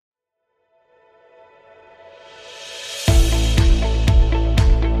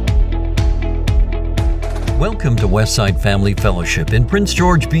Welcome to Westside Family Fellowship in Prince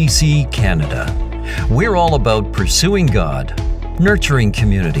George, BC, Canada. We're all about pursuing God, nurturing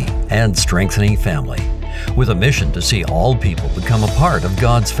community, and strengthening family, with a mission to see all people become a part of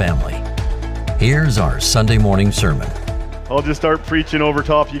God's family. Here's our Sunday morning sermon. I'll just start preaching over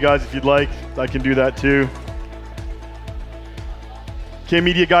top you guys if you'd like. I can do that too. Okay,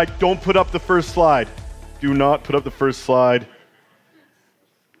 media guy, don't put up the first slide. Do not put up the first slide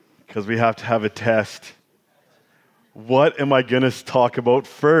because we have to have a test. What am I going to talk about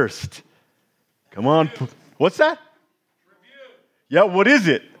first? Come on. What's that? Review. Yeah, what is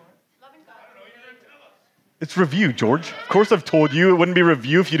it? Loving God. I don't know. You're going to tell us. It's review, George. Of course I've told you. It wouldn't be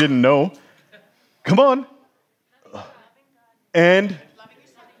review if you didn't know. Come on. And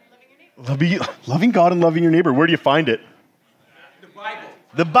loving God and loving your neighbor. Where do you find it? The Bible.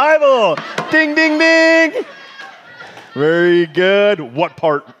 The Bible. Ding, ding, ding. Very good. What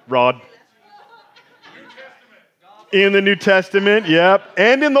part, Rod? In the New Testament, yep.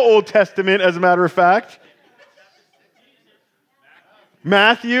 And in the Old Testament, as a matter of fact.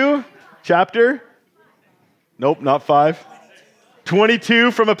 Matthew, chapter? Nope, not 5.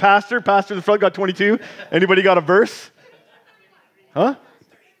 22 from a pastor. Pastor in the front got 22. Anybody got a verse? Huh?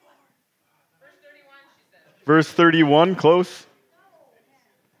 Verse 31, close.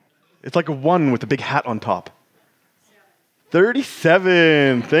 It's like a 1 with a big hat on top.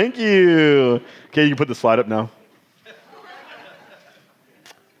 37, thank you. Okay, you can put the slide up now.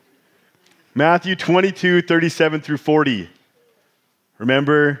 Matthew 22, 37 through 40.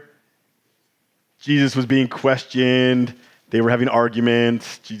 Remember, Jesus was being questioned. They were having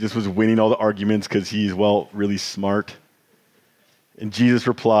arguments. Jesus was winning all the arguments because he's, really smart. And Jesus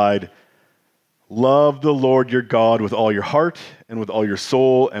replied, "Love the Lord your God with all your heart and with all your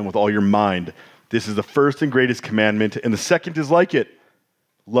soul and with all your mind. This is the first and greatest commandment, and the second is like it.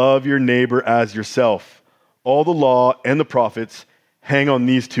 Love your neighbor as yourself. All the law and the prophets hang on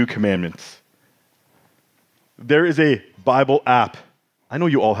these 2 commandments." There is a Bible app. I know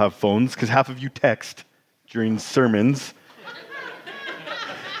you all have phones because half of you text during sermons.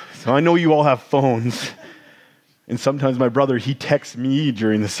 So I know you all have phones. And sometimes my brother, he texts me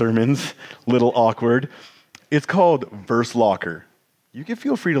during the sermons. Little awkward. It's called Verse Locker. You can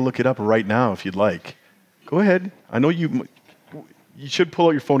feel free to look it up right now if you'd like. Go ahead. I know you should pull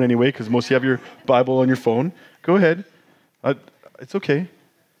out your phone anyway because most of you have your Bible on your phone. Go ahead. It's okay.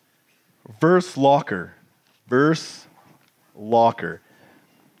 Verse Locker. Verse Locker.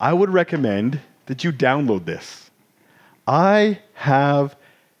 I would recommend that you download this. I have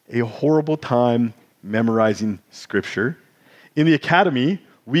a horrible time memorizing scripture. In the academy,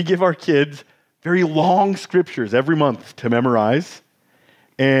 we give our kids very long scriptures every month to memorize.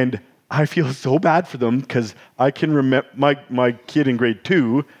 And I feel so bad for them because I can remember my kid in grade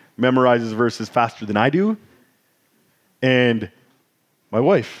 2 memorizes verses faster than I do. And my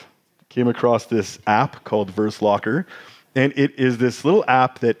wife came across this app called Verse Locker. And it is this little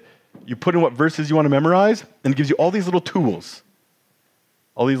app that you put in what verses you want to memorize, and it gives you all these little tools.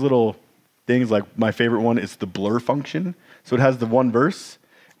 All these little things, like my favorite one is the blur function. So it has the one verse,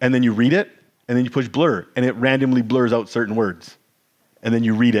 and then you read it, and then you push blur, and it randomly blurs out certain words. And then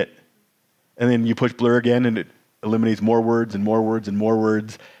you read it. And then you push blur again, and it eliminates more words and more words and more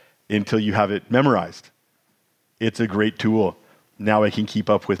words until you have it memorized. It's a great tool. Now I can keep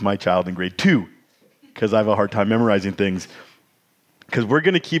up with my child in grade 2 because I have a hard time memorizing things. Because we're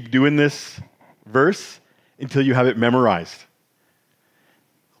going to keep doing this verse until you have it memorized.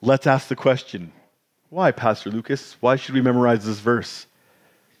 Let's ask the question, why, Pastor Lucas? Why should we memorize this verse?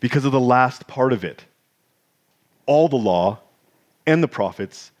 Because of the last part of it. All the law and the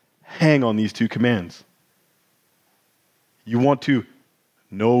prophets hang on these 2 commands. You want to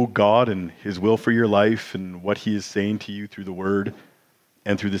know God and his will for your life and what he is saying to you through the word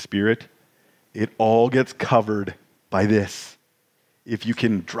and through the Spirit. It all gets covered by this. If you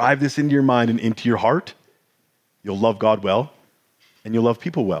can drive this into your mind and into your heart, you'll love God well and you'll love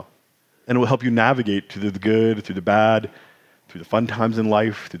people well. And it will help you navigate through the good, through the bad, through the fun times in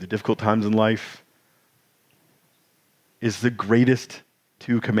life, through the difficult times in life. It's the greatest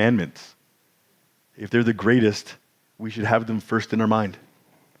 2 commandments. If they're the greatest, we should have them first in our mind.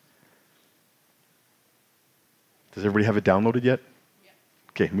 Does everybody have it downloaded yet? Yeah.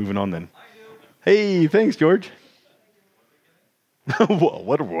 Okay, moving on then. I do. Hey, thanks, George.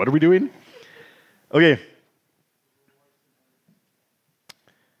 What are we doing? Okay. A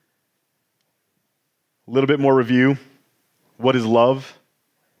little bit more review. What is love?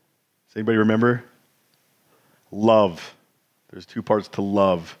 Does anybody remember? Love. There's 2 parts to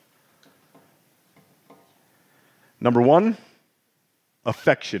love. Number 1,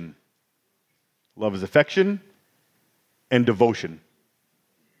 affection. Love is affection and devotion.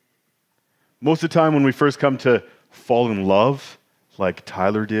 Most of the time when we first come to fall in love, like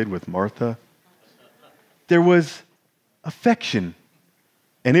Tyler did with Martha, there was affection,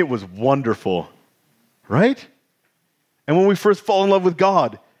 and it was wonderful, right? And when we first fall in love with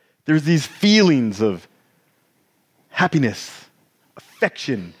God, there's these feelings of happiness,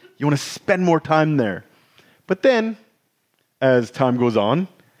 affection. You want to spend more time there. But then, as time goes on,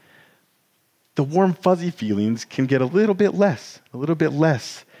 the warm, fuzzy feelings can get a little bit less.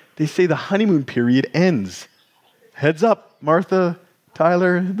 They say the honeymoon period ends. Heads up, Martha,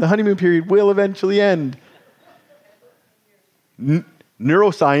 Tyler, the honeymoon period will eventually end.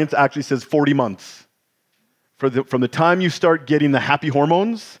 Neuroscience actually says 40 months. From the time you start getting the happy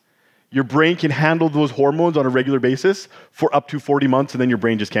hormones, your brain can handle those hormones on a regular basis for up to 40 months, and then your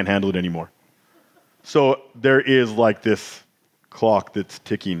brain just can't handle it anymore. So there is like this clock that's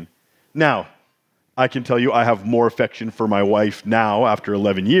ticking. Now, I can tell you I have more affection for my wife now after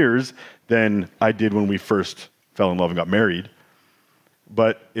 11 years than I did when we first fell in love and got married.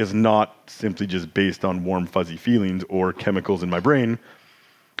 But it's not simply just based on warm, fuzzy feelings or chemicals in my brain.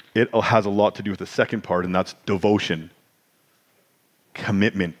 It has a lot to do with the second part, and that's devotion,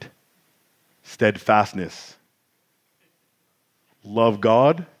 commitment, steadfastness. Love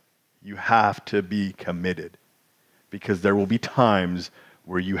God, you have to be committed, because there will be times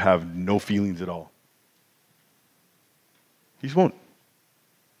where you have no feelings at all. You just won't.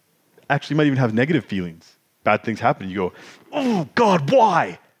 Actually, you might even have negative feelings. Bad things happen. You go, oh, God,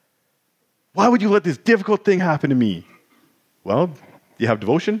 why? Why would you let this difficult thing happen to me? Well, do you have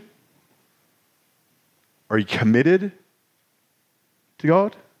devotion? Are you committed to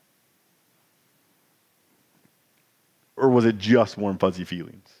God? Or was it just warm, fuzzy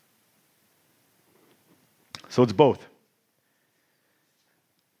feelings? So it's both.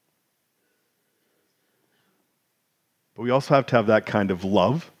 But we also have to have that kind of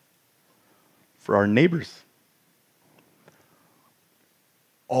love for our neighbors.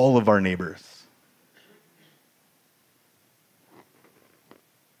 All of our neighbors.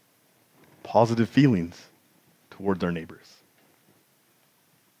 Positive feelings towards our neighbors.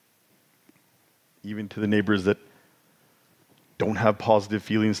 Even to the neighbors that don't have positive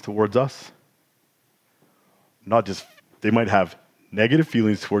feelings towards us. Not just, they might have negative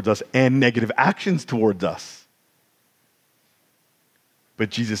feelings towards us and negative actions towards us. But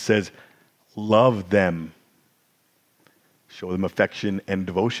Jesus says, love them. Show them affection and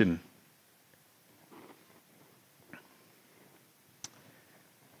devotion.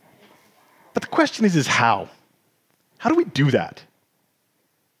 But the question is how? How do we do that?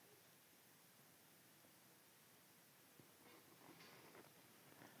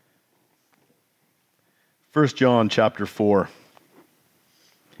 First John chapter 4,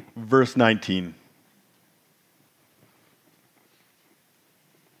 verse 19.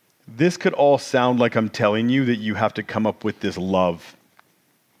 This could all sound like I'm telling you that you have to come up with this love.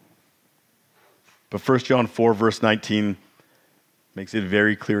 But 1 John 4, verse 19 makes it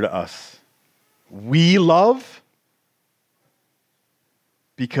very clear to us. We love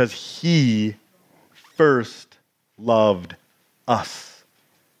because He first loved us.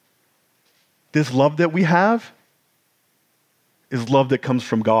 This love that we have is love that comes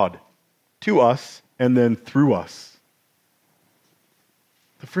from God to us and then through us.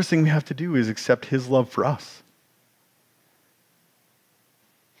 The first thing we have to do is accept His love for us.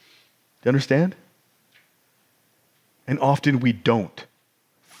 Do you understand? And often we don't.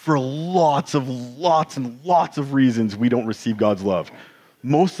 For lots and lots of reasons we don't receive God's love.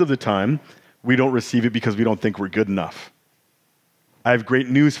 Most of the time, we don't receive it because we don't think we're good enough. I have great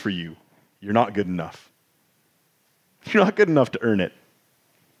news for you. You're not good enough. You're not good enough to earn it.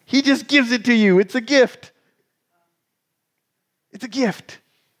 He just gives it to you. It's a gift. It's a gift.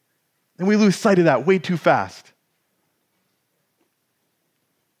 And we lose sight of that way too fast.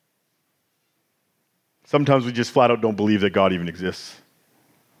 Sometimes we just flat out don't believe that God even exists.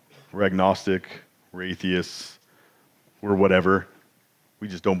 We're agnostic, we're atheists, we're whatever. We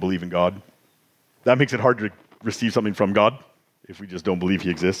just don't believe in God. That makes it hard to receive something from God if we just don't believe He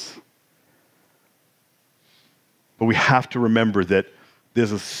exists. But we have to remember that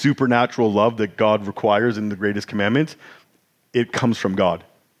there's a supernatural love that God requires in the greatest commandments. It comes from God.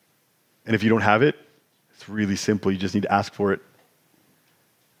 And if you don't have it, it's really simple. You just need to ask for it.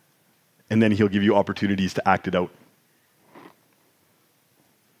 And then He'll give you opportunities to act it out.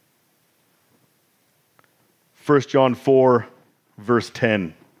 1 John 4, verse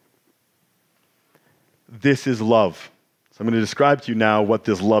 10. This is love. So I'm going to describe to you now what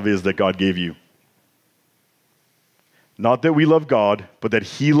this love is that God gave you. Not that we love God, but that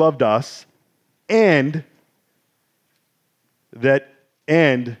He loved us and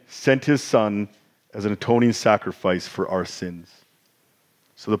sent his son as an atoning sacrifice for our sins.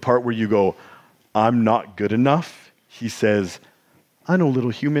 So the part where you go, I'm not good enough, he says, I know, little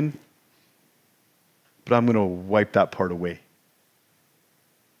human, but I'm going to wipe that part away.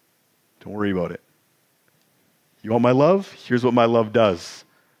 Don't worry about it. You want my love? Here's what my love does.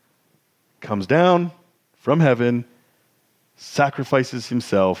 Comes down from heaven, sacrifices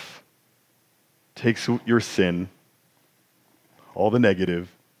himself, takes your sin, all the negative,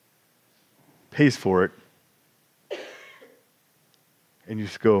 pays for it, and you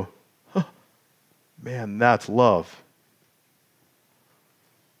just go, huh, man, that's love.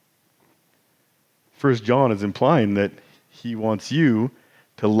 1 John is implying that he wants you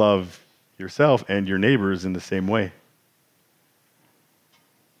to love yourself and your neighbors in the same way.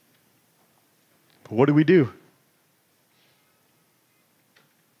 But what do we do?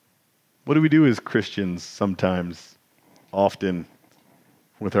 What do we do as Christians sometimes, often,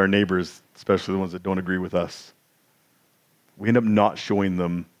 with our neighbors, especially the ones that don't agree with us? We end up not showing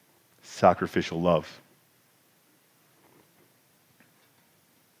them sacrificial love.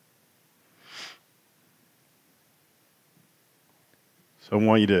 So I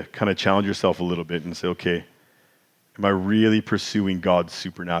want you to kind of challenge yourself a little bit and say, okay, am I really pursuing God's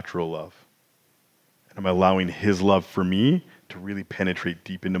supernatural love? And am I allowing his love for me to really penetrate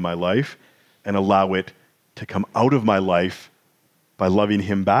deep into my life and allow it to come out of my life by loving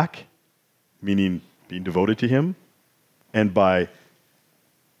him back, meaning being devoted to him, and by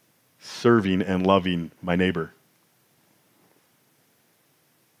serving and loving my neighbor?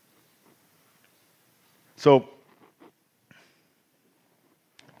 So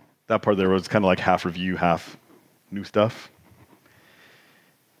that part there was kind of like half review, half new stuff.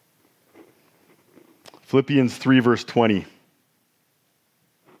 Philippians 3, verse 20.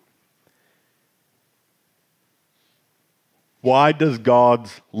 Why does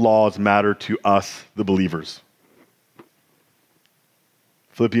God's laws matter to us, the believers?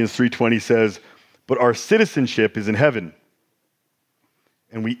 Philippians 3:20 says, but our citizenship is in heaven,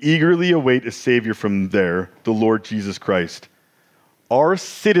 and we eagerly await a Savior from there, the Lord Jesus Christ. Our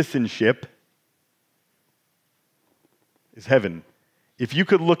citizenship is heaven. If you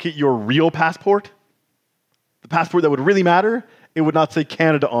could look at your real passport, the passport that would really matter, it would not say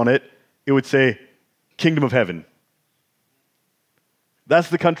Canada on it. It would say Kingdom of Heaven. That's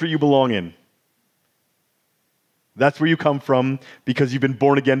the country you belong in. That's where you come from because you've been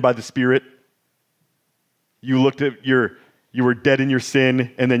born again by the Spirit. You looked at you were dead in your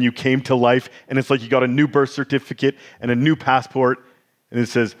sin, and then you came to life, and it's like you got a new birth certificate and a new passport, and it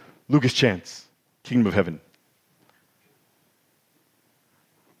says, Lucas Chance, Kingdom of Heaven.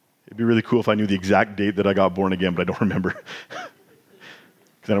 It'd be really cool if I knew the exact date that I got born again, but I don't remember. Because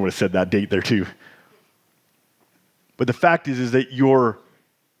then I would have said that date there too. But the fact is that you're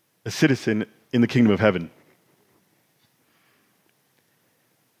a citizen in the Kingdom of Heaven.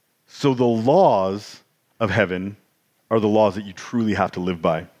 So the laws of heaven are the laws that you truly have to live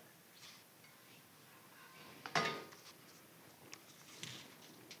by.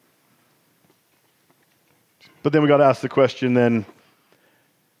 But then we got to ask the question then,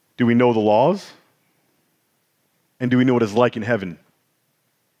 do we know the laws? And do we know what it's like in heaven?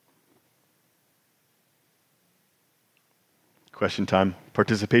 Question time,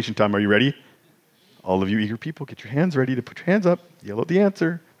 participation time. Are you ready? All of you eager people, get your hands ready to put your hands up. Yell out the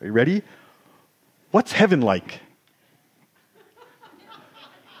answer. Are you ready? What's heaven like?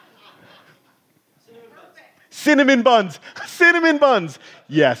 Cinnamon buns. Cinnamon buns.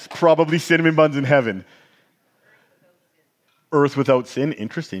 Yes, probably cinnamon buns in heaven. Earth without sin.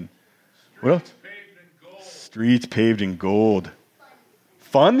 Interesting. What else? Streets paved in gold.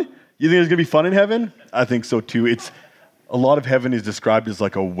 Fun? You think there's going to be fun in heaven? I think so too. A lot of heaven is described as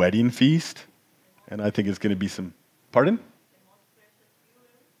like a wedding feast. And I think it's going to be some, pardon?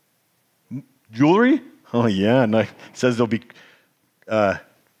 Jewelry? Oh yeah, and it says there'll be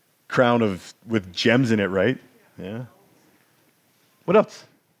crown with gems in it, right? Yeah. What else?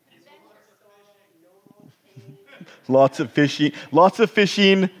 Lots of fishing. Lots of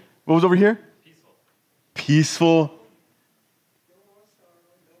fishing. What was over here? Peaceful.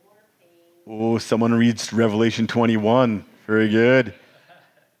 Oh, someone reads Revelation 21. Very good.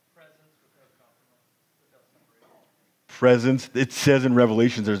 Presence. It says in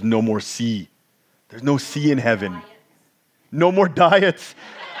Revelations there's no more sea. There's no sea in heaven. No more diets.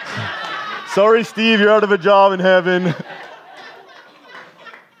 Sorry, Steve, you're out of a job in heaven.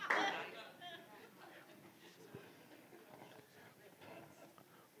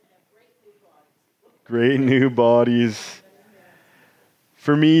 Great new bodies.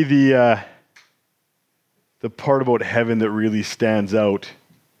 For me, the the part about heaven that really stands out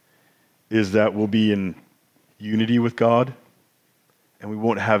is that we'll be in unity with God, and we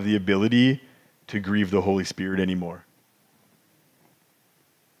won't have the ability to grieve the Holy Spirit anymore.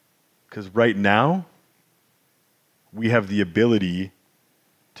 Because right now, we have the ability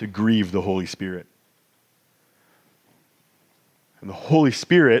to grieve the Holy Spirit. And the Holy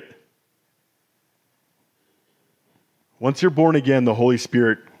Spirit, once you're born again, the Holy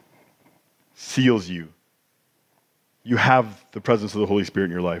Spirit seals you. You have the presence of the Holy Spirit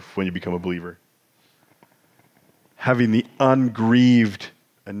in your life when you become a believer. Having the ungrieved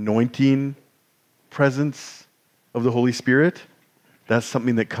anointing presence of the Holy Spirit, that's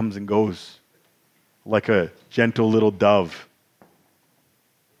something that comes and goes like a gentle little dove.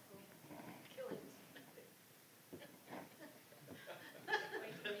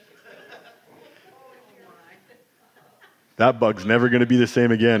 That bug's never going to be the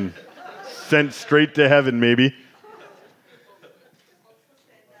same again. Sent straight to heaven, maybe.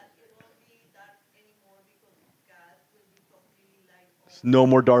 There's no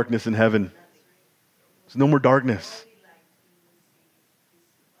more darkness in heaven. There's no more darkness.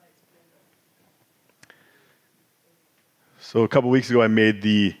 So a couple weeks ago,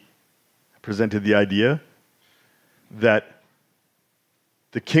 I presented the idea that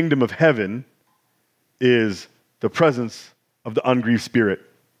the kingdom of heaven is the presence of the ungrieved Spirit,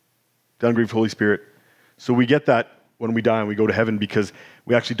 the ungrieved Holy Spirit. So we get that when we die and we go to heaven because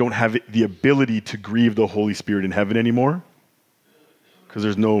we actually don't have the ability to grieve the Holy Spirit in heaven anymore because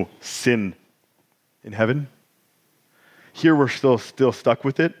there's no sin in heaven. Here we're still stuck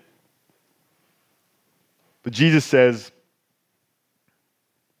with it. But Jesus says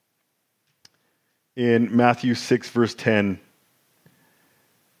in Matthew 6, verse 10,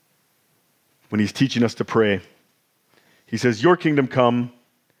 when he's teaching us to pray, he says, "Your kingdom come,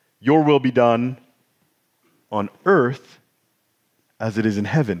 your will be done on earth as it is in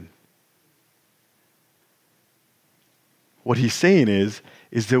heaven." What he's saying is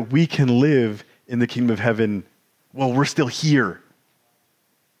that we can live in the kingdom of heaven while we're still here.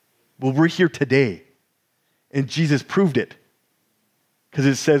 Well, we're here today. And Jesus proved it. Because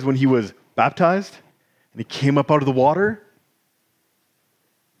it says when he was baptized and he came up out of the water,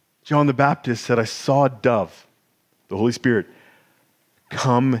 John the Baptist said, "I saw a dove," the Holy Spirit,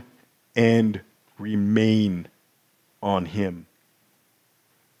 "come and remain on him."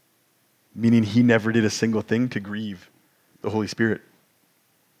 Meaning he never did a single thing to grieve the Holy Spirit.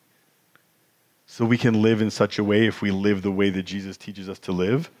 So we can live in such a way, if we live the way that Jesus teaches us to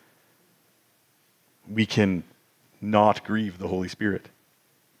live, we can not grieve the Holy Spirit.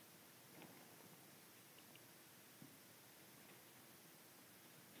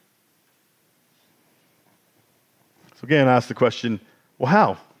 So again, I ask the question, well,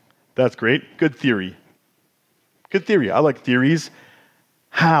 how? That's great. Good theory. Good theory. I like theories.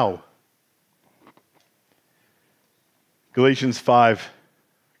 How? Galatians 5.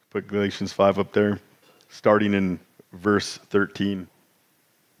 Put Galatians 5 up there, starting in verse 13.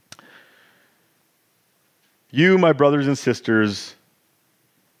 "You, my brothers and sisters,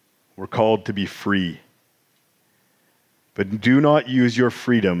 were called to be free, but do not use your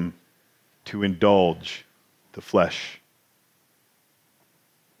freedom to indulge the flesh."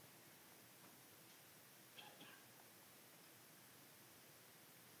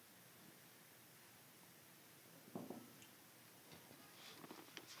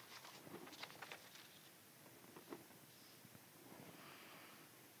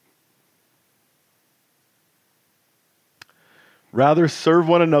 Rather, serve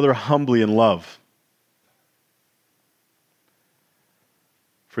one another humbly in love.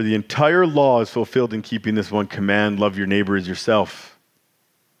 For the entire law is fulfilled in keeping this one command: love your neighbor as yourself.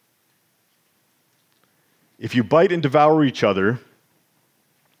 If you bite and devour each other,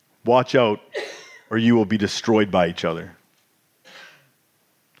 watch out, or you will be destroyed by each other.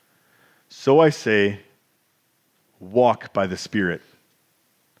 So I say, walk by the Spirit,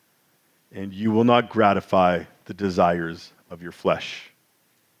 and you will not gratify the desires of your flesh.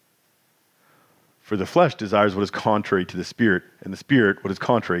 For the flesh desires what is contrary to the Spirit, and the Spirit what is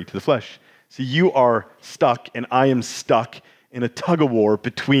contrary to the flesh. See, you are stuck, and I am stuck in a tug-of-war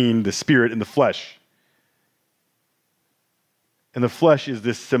between the Spirit and the flesh. And the flesh is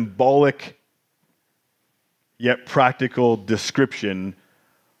this symbolic yet practical description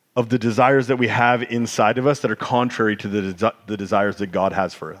of the desires that we have inside of us that are contrary to the desires that God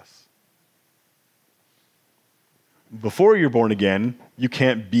has for us. Before you're born again, you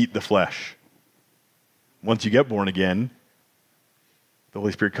can't beat the flesh. Once you get born again, the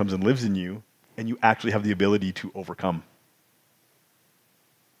Holy Spirit comes and lives in you, and you actually have the ability to overcome.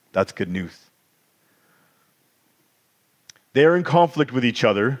 That's good news. They are in conflict with each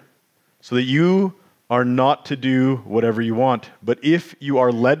other, so that you are not to do whatever you want. But if you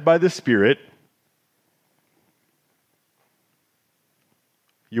are led by the Spirit,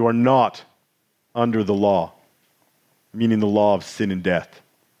 you are not under the law, meaning the law of sin and death.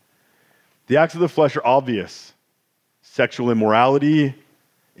 The acts of the flesh are obvious: sexual immorality,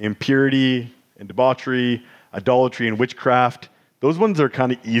 impurity and debauchery, idolatry and witchcraft. Those ones are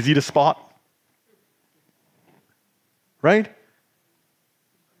kind of easy to spot, right?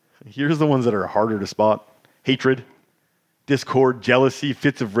 Here's the ones that are harder to spot: hatred, discord, jealousy,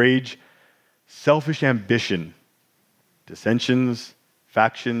 fits of rage, selfish ambition, dissensions,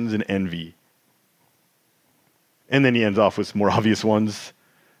 factions, and envy. And then he ends off with some more obvious ones: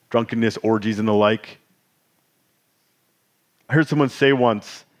 drunkenness, orgies, and the like. I heard someone say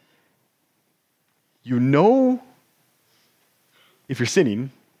once, you know if you're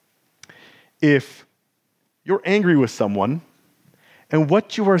sinning if you're angry with someone and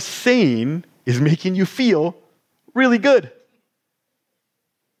what you are saying is making you feel really good.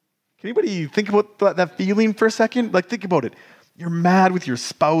 Can anybody think about that feeling for a second? Like, think about it. You're mad with your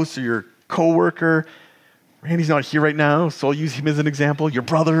spouse or your coworker. Randy's not here right now, so I'll use him as an example. Your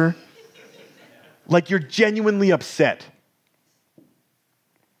brother. Like, you're genuinely upset.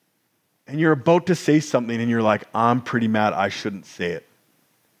 And you're about to say something and you're like, I'm pretty mad, I shouldn't say it.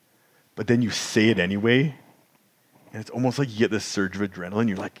 But then you say it anyway, and it's almost like you get this surge of adrenaline.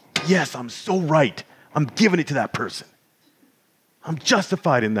 You're like, yes, I'm so right. I'm giving it to that person. I'm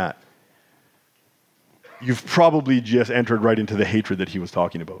justified in that. You've probably just entered right into the hatred that he was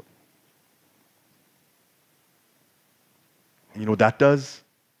talking about. And you know what that does?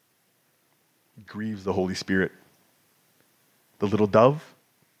 It grieves the Holy Spirit. The little dove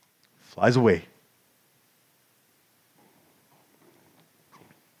flies away.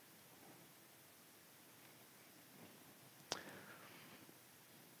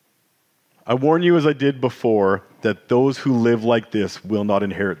 I warn you, as I did before, that those who live like this will not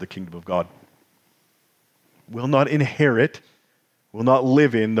inherit the kingdom of God. Will not inherit, will not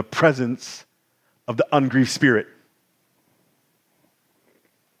live in the presence of the ungrieved Spirit.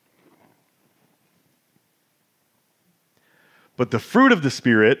 But the fruit of the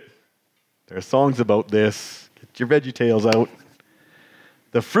Spirit, there are songs about this. Get your VeggieTales out.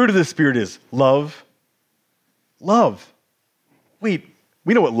 The fruit of the Spirit is love. Love. Wait,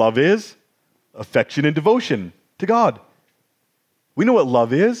 we know what love is. Affection and devotion to God. We know what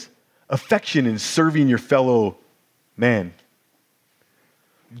love is. Affection in serving your fellow man.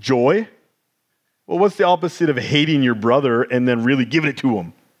 Joy. Well, what's the opposite of hating your brother and then really giving it to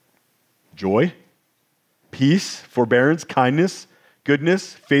him? Joy. Peace, forbearance, kindness,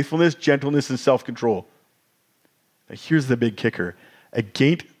 goodness, faithfulness, gentleness, and self-control. Now here's the big kicker.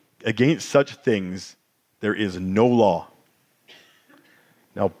 Against such things, there is no law.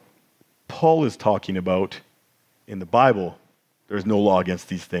 Now, Paul is talking about, in the Bible, there's no law against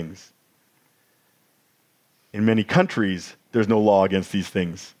these things. In many countries, there's no law against these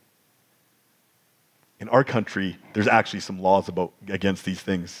things. In our country, there's actually some laws against these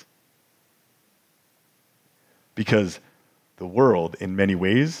things. Because the world, in many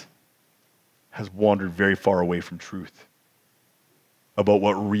ways, has wandered very far away from truth about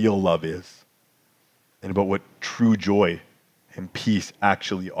what real love is and about what true joy and peace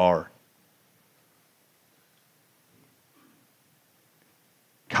actually are.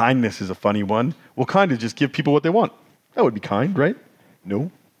 Kindness is a funny one. Well, kind is just give people what they want. That would be kind, right?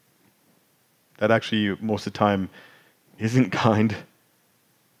 No. That actually, most of the time, isn't kind.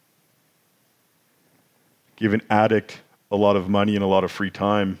 Give an addict a lot of money and a lot of free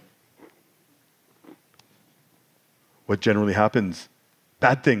time. What generally happens?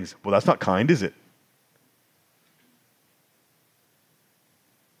 Bad things. Well, that's not kind, is it?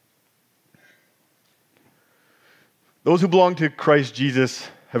 Those who belong to Christ Jesus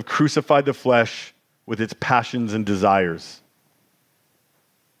have crucified the flesh with its passions and desires.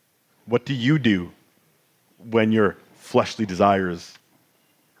 What do you do when your fleshly desires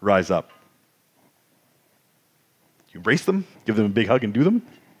rise up? Do you embrace them, give them a big hug and do them?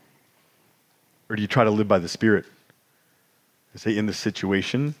 Or do you try to live by the Spirit? And say, in this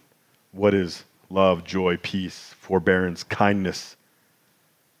situation, what is love, joy, peace, forbearance, kindness,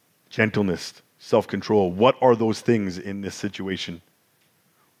 gentleness, self-control? What are those things in this situation?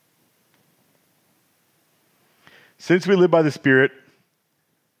 Since we live by the Spirit,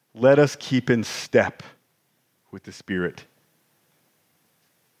 let us keep in step with the Spirit.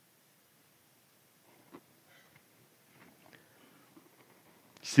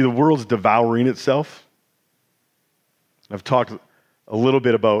 See, the world's devouring itself. I've talked a little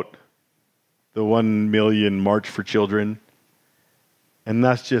bit about the 1 million March for Children. And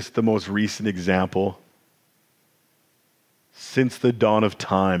that's just the most recent example. Since the dawn of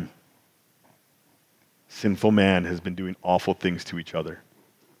time, sinful man has been doing awful things to each other.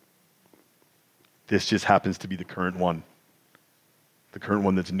 This just happens to be the current one. The current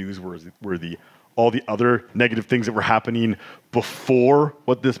one that's newsworthy. All the other negative things that were happening before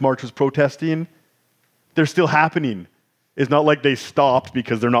what this march was protesting, they're still happening. It's not like they stopped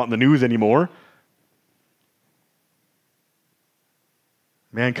because they're not in the news anymore.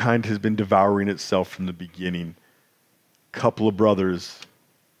 Mankind has been devouring itself from the beginning. Couple of brothers,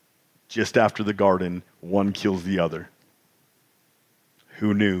 just after the garden, one kills the other.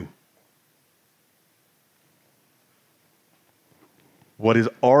 Who knew? What is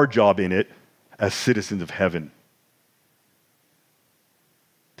our job in it as citizens of heaven?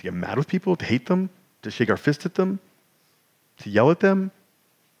 To get mad with people? To hate them? To shake our fist at them? To yell at them?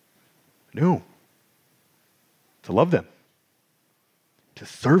 No. To love them. To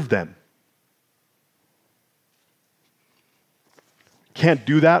serve them. Can't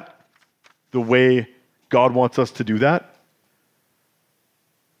do that the way God wants us to do that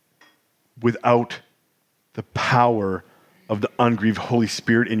without the power of the ungrieved Holy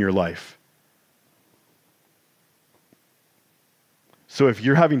Spirit in your life. So if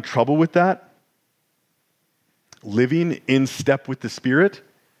you're having trouble with that, living in step with the Spirit,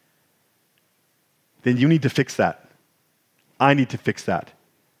 then you need to fix that. I need to fix that.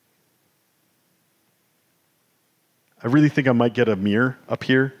 I really think I might get a mirror up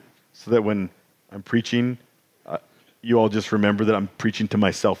here so that when I'm preaching, you all just remember that I'm preaching to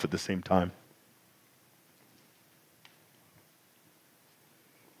myself at the same time.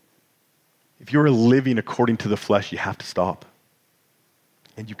 If you're living according to the flesh, you have to stop.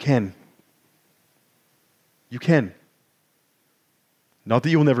 And you can. You can. Not that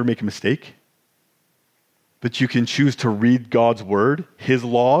you'll never make a mistake, but you can choose to read God's word, his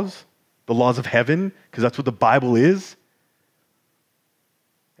laws, the laws of heaven, because that's what the Bible is.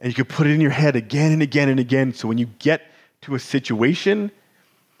 And you can put it in your head again and again and again. So when you get to a situation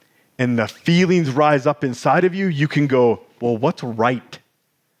and the feelings rise up inside of you, you can go, well, what's right?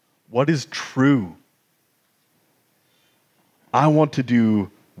 What is true? I want to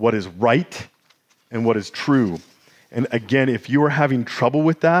do what is right and what is true. And again, if you are having trouble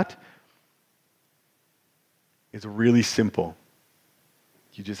with that, it's really simple.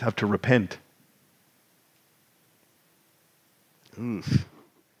 You just have to repent. Oof.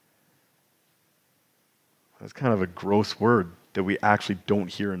 That's kind of a gross word that we actually don't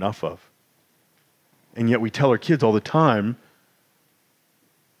hear enough of. And yet we tell our kids all the time,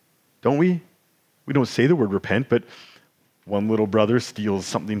 don't we? We don't say the word repent, but one little brother steals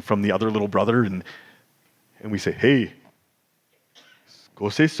something from the other little brother, and we say, hey, go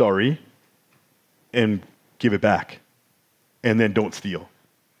say sorry and give it back, and then don't steal.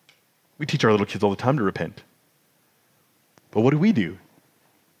 We teach our little kids all the time to repent. But what do?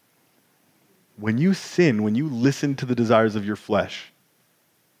 When you sin, when you listen to the desires of your flesh,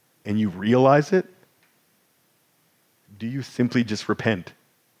 and you realize it, do you simply just repent?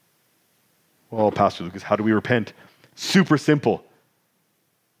 Well, Pastor Lucas, how do we repent? Super simple.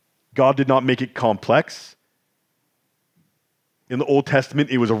 God did not make it complex. In the Old Testament,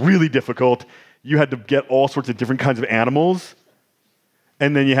 it was really difficult. You had to get all sorts of different kinds of animals,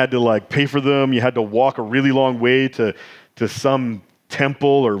 and then you had to pay for them. You had to walk a really long way to some temple,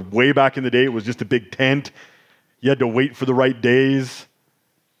 or way back in the day, it was just a big tent. You had to wait for the right days.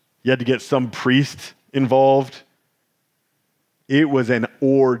 You had to get some priest involved. It was an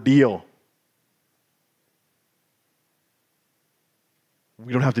ordeal.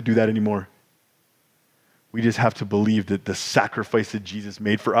 We don't have to do that anymore. We just have to believe that the sacrifice that Jesus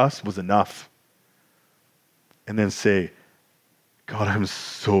made for us was enough. And then say, God, I'm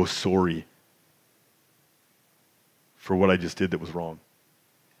so sorry for what I just did that was wrong.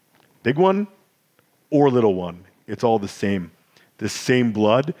 Big one or little one, it's all the same. The same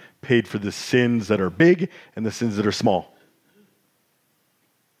blood paid for the sins that are big and the sins that are small.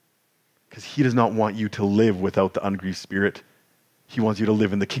 Because he does not want you to live without the ungrieved spirit. He wants you to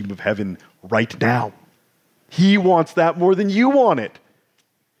live in the kingdom of heaven right now. He wants that more than you want it.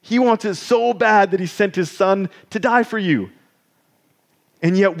 He wants it so bad that he sent his son to die for you.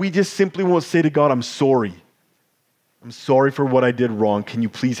 And yet we just simply won't say to God, I'm sorry. I'm sorry for what I did wrong. Can you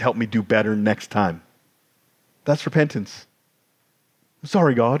please help me do better next time? That's repentance. I'm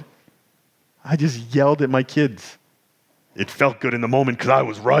sorry, God. I just yelled at my kids. It felt good in the moment because I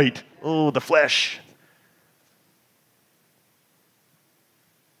was right. Oh, the flesh.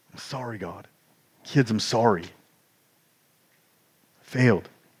 I'm sorry, God. Kids, I'm sorry. I failed.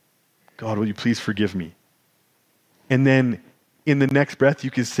 God, will you please forgive me? And then in the next breath,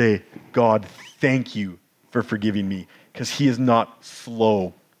 you can say, God, thank you for forgiving me, because he is not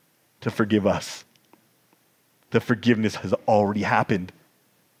slow to forgive us. The forgiveness has already happened.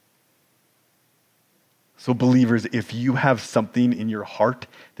 So believers, if you have something in your heart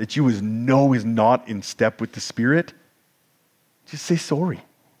that you know is not in step with the Spirit, just say sorry.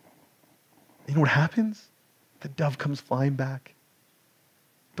 You know what happens? The dove comes flying back.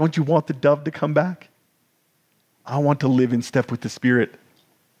 Don't you want the dove to come back? I want to live in step with the Spirit.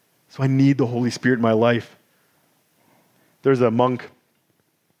 So I need the Holy Spirit in my life. There's a monk.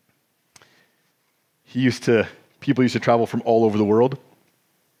 People used to travel from all over the world.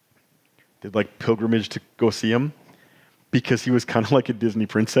 Did like pilgrimage to go see him because he was kind of like a Disney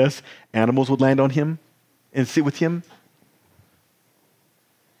princess. Animals would land on him and sit with him.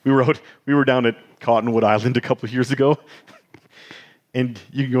 We were down at Cottonwood Island a couple of years ago. And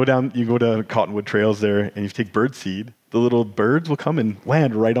you go to Cottonwood trails there and you take bird seed. The little birds will come and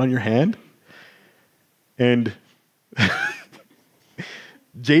land right on your hand. And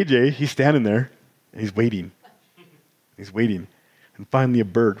JJ, he's standing there and he's waiting. He's waiting. And finally a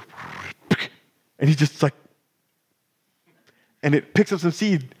bird, and he's just like, and it picks up some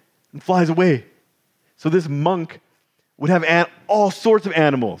seed and flies away. So this monk would have all sorts of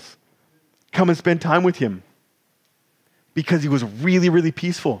animals come and spend time with him because he was really, really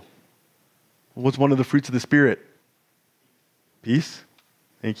peaceful. What's one of the fruits of the Spirit? Peace.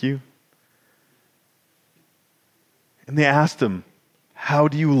 Thank you. And they asked him, how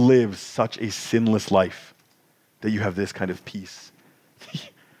do you live such a sinless life that you have this kind of peace? He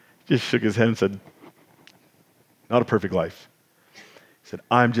just shook his head and said, not a perfect life. He said,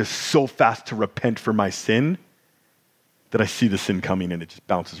 I'm just so fast to repent for my sin that I see the sin coming and it just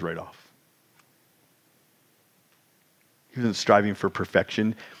bounces right off. He wasn't striving for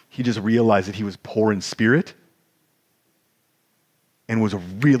perfection. He just realized that he was poor in spirit and was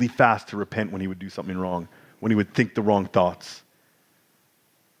really fast to repent when he would do something wrong, when he would think the wrong thoughts.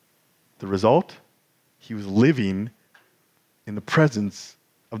 The result? He was living in the presence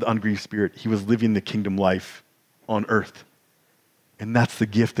of the ungrieved Spirit. He was living the kingdom life on earth. And that's the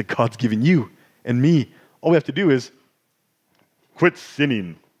gift that God's given you and me. All we have to do is quit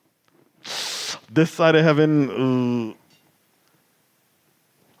sinning. This side of heaven,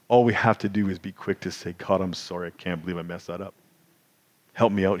 all we have to do is be quick to say, God, I'm sorry, I can't believe I messed that up.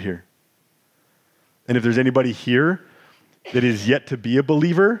 Help me out here. And if there's anybody here that is yet to be a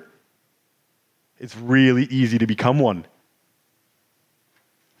believer, it's really easy to become one.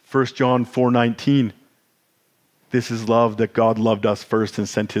 1 John 4:19. This is love, that God loved us first and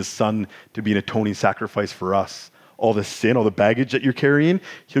sent his Son to be an atoning sacrifice for us. All the sin, all the baggage that you're carrying,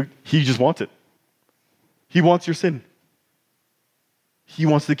 he just wants it. He wants your sin. He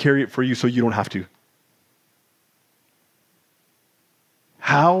wants to carry it for you so you don't have to.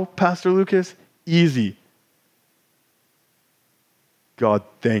 How, Pastor Lucas? Easy. God,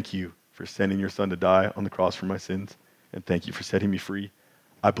 thank you for sending your Son to die on the cross for my sins, and thank you for setting me free.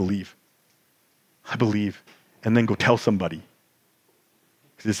 I believe. I believe. And then go tell somebody.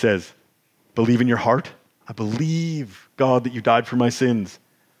 Because it says, believe in your heart. I believe, God, that you died for my sins.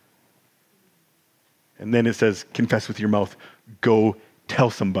 And then it says, confess with your mouth. Go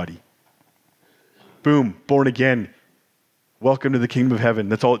tell somebody. Boom, born again. Welcome to the kingdom of heaven.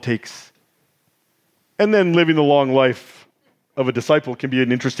 That's all it takes. And then living the long life of a disciple can be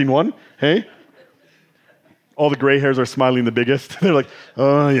an interesting one, hey? All the gray hairs are smiling the biggest. They're like,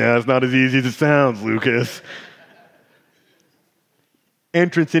 oh yeah, it's not as easy as it sounds, Lucas.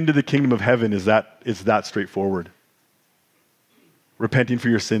 Entrance into the kingdom of heaven is that straightforward. Repenting for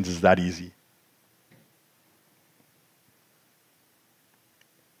your sins is that easy.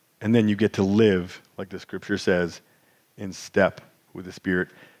 And then you get to live, like the scripture says, in step with the Spirit.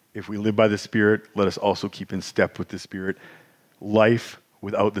 If we live by the Spirit, let us also keep in step with the Spirit. Life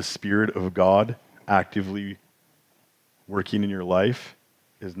without the Spirit of God actively working in your life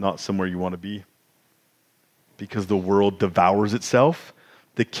is not somewhere you want to be. Because the world devours itself.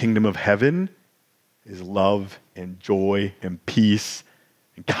 The kingdom of heaven is love and joy and peace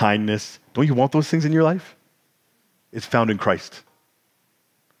and kindness. Don't you want those things in your life? It's found in Christ.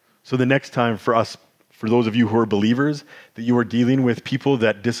 So the next time for us, for those of you who are believers, that you are dealing with people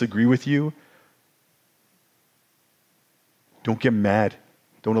that disagree with you, don't get mad.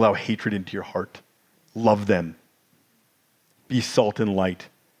 Don't allow hatred into your heart. Love them. Be salt and light.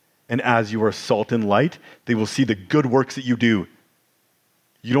 And as you are salt and light, they will see the good works that you do.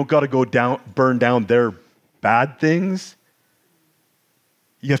 You don't got to burn down their bad things.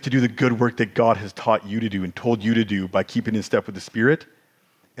 You have to do the good work that God has taught you to do and told you to do by keeping in step with the Spirit.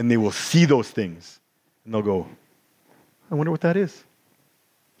 And they will see those things. And they'll go, I wonder what that is.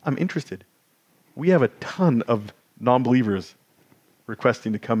 I'm interested. We have a ton of non-believers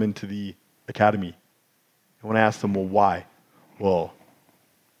requesting to come into the academy. And when I ask them, well, why? Well,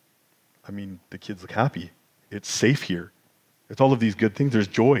 I mean, the kids look happy. It's safe here. It's all of these good things. There's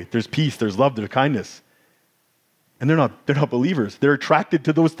joy, there's peace, there's love, there's kindness. And they're not believers. They're attracted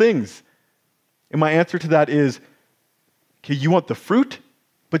to those things. And my answer to that is, okay, you want the fruit,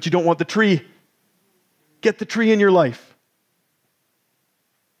 but you don't want the tree. Get the tree in your life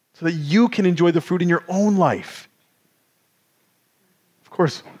so that you can enjoy the fruit in your own life. Of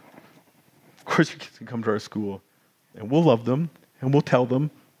course, your kids can come to our school, and we'll love them, and we'll tell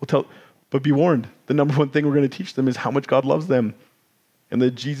them, but be warned, the number one thing we're going to teach them is how much God loves them, and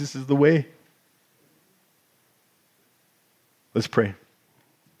that Jesus is the way. Let's pray.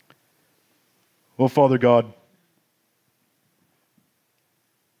 Well, Father God,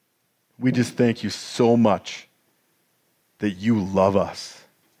 we just thank you so much that you love us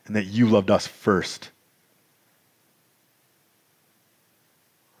and that you loved us first.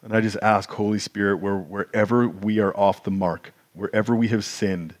 And I just ask, Holy Spirit, wherever we are off the mark, wherever we have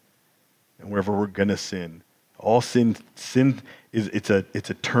sinned, and wherever we're going to sin, all sin is it's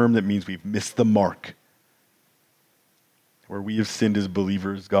a term that means we've missed the mark. Where we have sinned as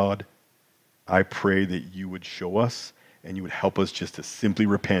believers, God, I pray that you would show us and you would help us just to simply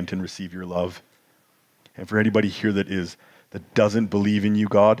repent and receive your love. And for anybody here that doesn't believe in you,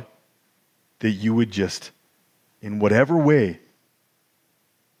 God, that you would just, in whatever way,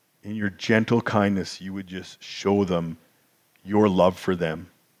 in your gentle kindness, you would just show them your love for them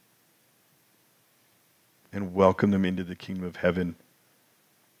and welcome them into the kingdom of heaven.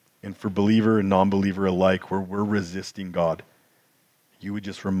 And for believer and non-believer alike, where we're resisting God, you would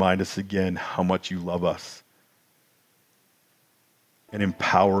just remind us again how much you love us and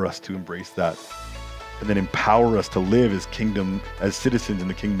empower us to embrace that. And then empower us to live as citizens in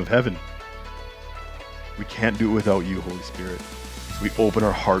the kingdom of heaven. We can't do it without you, Holy Spirit. So we open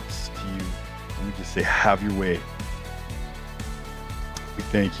our hearts to you and we just say, have your way. We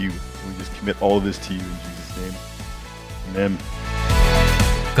thank you. And we just commit all of this to you in Jesus' name. Amen.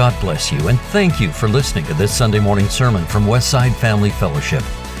 God bless you, and thank you for listening to this Sunday morning sermon from Westside Family Fellowship.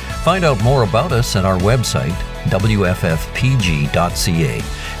 Find out more about us at our website, wffpg.ca,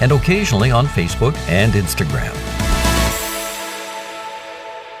 and occasionally on Facebook and Instagram.